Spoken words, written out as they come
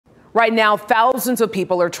Right now, thousands of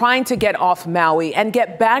people are trying to get off Maui and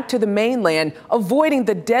get back to the mainland, avoiding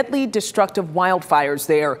the deadly, destructive wildfires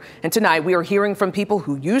there. And tonight, we are hearing from people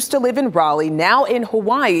who used to live in Raleigh, now in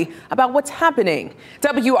Hawaii, about what's happening.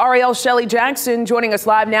 WRAL Shelly Jackson joining us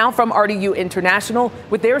live now from RDU International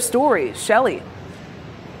with their stories. Shelly.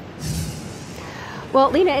 Well,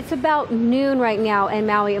 Lena, it's about noon right now in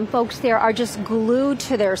Maui, and folks there are just glued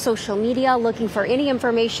to their social media looking for any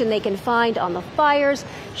information they can find on the fires,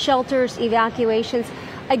 shelters, evacuations.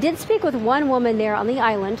 I did speak with one woman there on the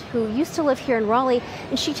island who used to live here in Raleigh,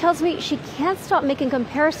 and she tells me she can't stop making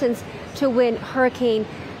comparisons to when Hurricane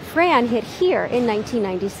Fran hit here in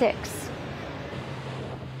 1996.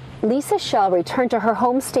 Lisa Shell returned to her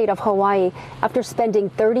home state of Hawaii after spending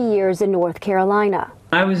 30 years in North Carolina.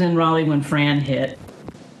 I was in Raleigh when Fran hit,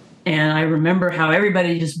 and I remember how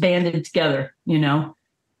everybody just banded together,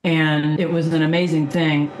 and it was an amazing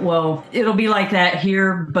thing. Well, it'll be like that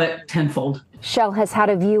here, but tenfold. Shell has had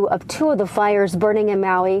a view of two of the fires burning in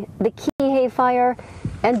Maui, the Kihei fire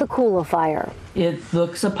and the Kula fire. It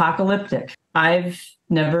looks apocalyptic. I've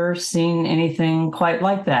never seen anything quite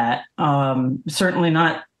like that. Certainly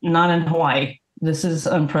not in Hawaii. This is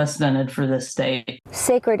unprecedented for this state.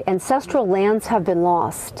 Sacred ancestral lands have been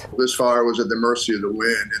lost. This fire was at the mercy of the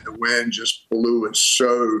wind, and the wind just blew it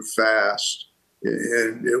so fast,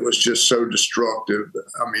 and it was just so destructive.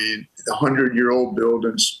 I mean, 100-year-old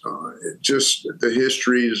buildings, the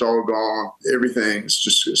history is all gone. Everything's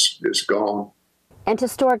just gone. And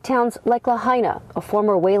historic towns like Lahaina, a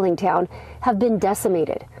former whaling town, have been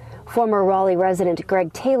decimated. Former Raleigh resident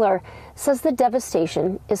Greg Taylor says the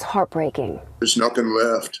devastation is heartbreaking. There's nothing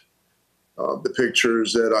left. The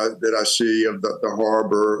pictures that I see of the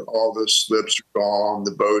harbor, all the slips are gone,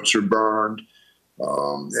 the boats are burned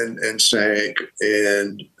and sank,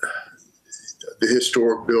 and the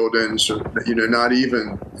historic buildings, not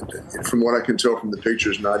even, from what I can tell from the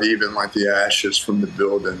pictures, not even like the ashes from the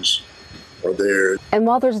buildings are there. And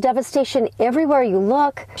while there's devastation everywhere you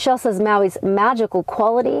look, Shell says Maui's magical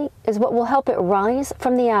quality is what will help it rise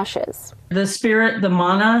from the ashes. The spirit, the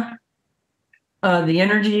mana, the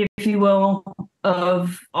energy, if you will,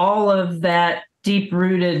 of all of that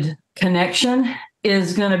deep-rooted connection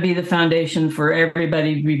is going to be the foundation for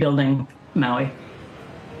everybody rebuilding Maui.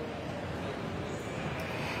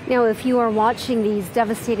 Now, if you are watching these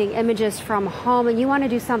devastating images from home and you want to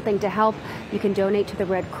do something to help, you can donate to the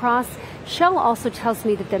Red Cross. Shell also tells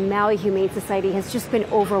me that the Maui Humane Society has just been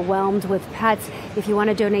overwhelmed with pets. If you want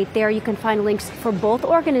to donate there, you can find links for both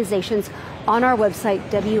organizations on our website,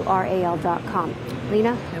 WRAL.com.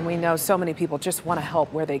 Lena? And we know so many people just want to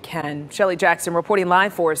help where they can. Shelly Jackson reporting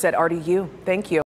live for us at RDU. Thank you.